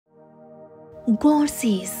God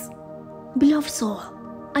says, "Beloved soul,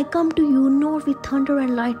 I come to you not with thunder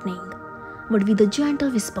and lightning, but with a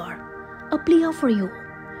gentle whisper, a plea for you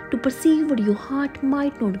to perceive what your heart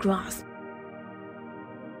might not grasp."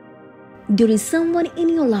 There is someone in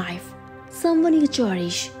your life, someone you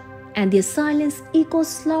cherish, and their silence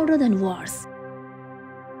echoes louder than words.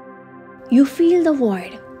 You feel the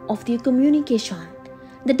void of their communication,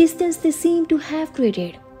 the distance they seem to have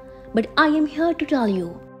created, but I am here to tell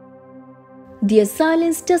you, their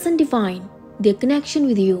silence doesn't define their connection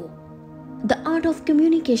with you. The art of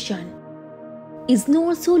communication is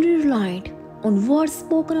not solely reliant on words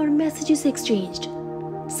spoken or messages exchanged.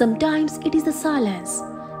 Sometimes it is the silence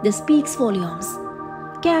that speaks volumes,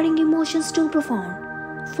 carrying emotions too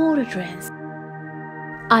profound for utterance.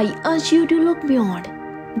 I urge you to look beyond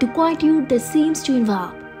the quietude that seems to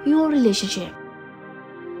envelop your relationship.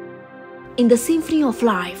 In the symphony of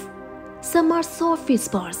life, some are soft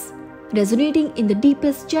whispers resonating in the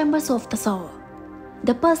deepest chambers of the soul.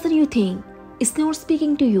 The person you think is not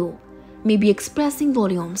speaking to you may be expressing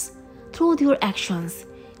volumes through their actions,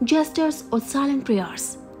 gestures, or silent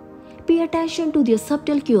prayers. Pay attention to their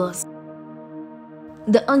subtle cues,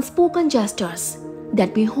 the unspoken gestures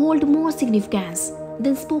that may hold more significance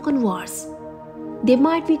than spoken words. They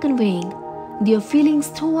might be conveying their feelings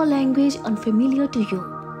through a language unfamiliar to you,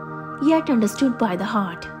 yet understood by the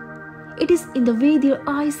heart. It is in the way their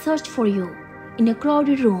eyes search for you in a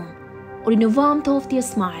crowded room or in the warmth of their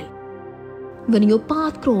smile. When your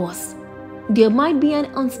path crosses, there might be an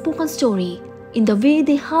unspoken story in the way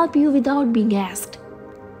they help you without being asked,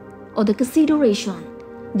 or the consideration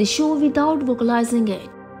they show without vocalizing it.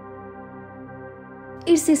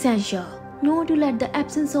 It's essential not to let the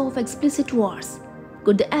absence of explicit words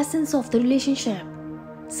cut the essence of the relationship.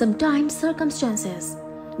 Sometimes circumstances,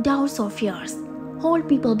 doubts, or fears hold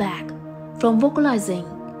people back from vocalizing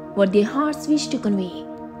what their hearts wish to convey.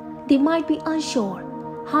 They might be unsure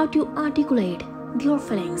how to articulate their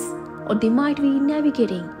feelings, or they might be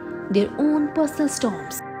navigating their own personal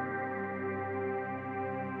storms.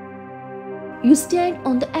 You stand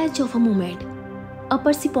on the edge of a moment, a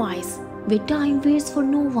precipice where time waits for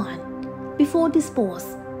no one, before this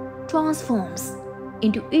pause transforms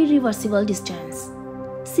into irreversible distance.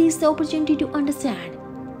 Seize the opportunity to understand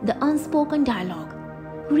the unspoken dialogue.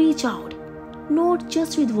 Reach out, not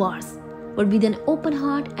just with words, but with an open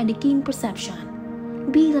heart and a keen perception.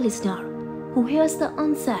 Be the listener who hears the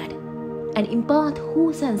unsaid, and empath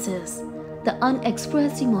who senses the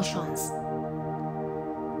unexpressed emotions.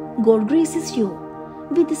 God graces you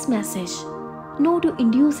with this message, not to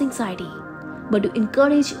induce anxiety, but to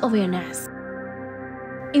encourage awareness.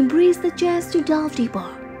 Embrace the chance to delve deeper,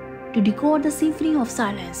 to decode the symphony of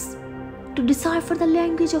silence, to decipher the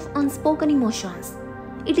language of unspoken emotions.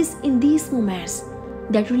 It is in these moments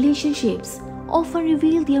that relationships often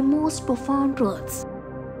reveal their most profound truths.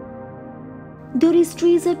 There is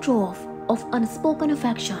treasure trove of unspoken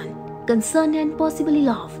affection, concern, and possibly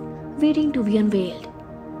love waiting to be unveiled.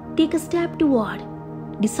 Take a step toward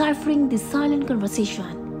deciphering this silent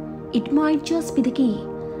conversation. It might just be the key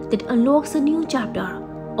that unlocks a new chapter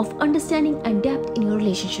of understanding and depth in your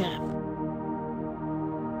relationship.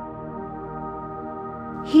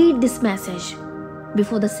 Heed this message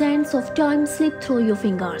before the sands of time slip through your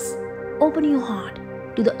fingers. Open your heart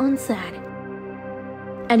to the unsaid,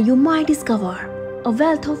 and you might discover a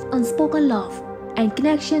wealth of unspoken love and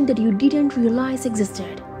connection that you didn't realize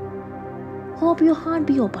existed. Hope your heart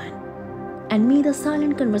be open, and may the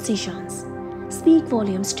silent conversations speak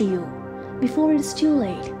volumes to you before it's too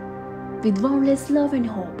late. With boundless love and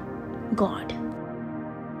hope, God.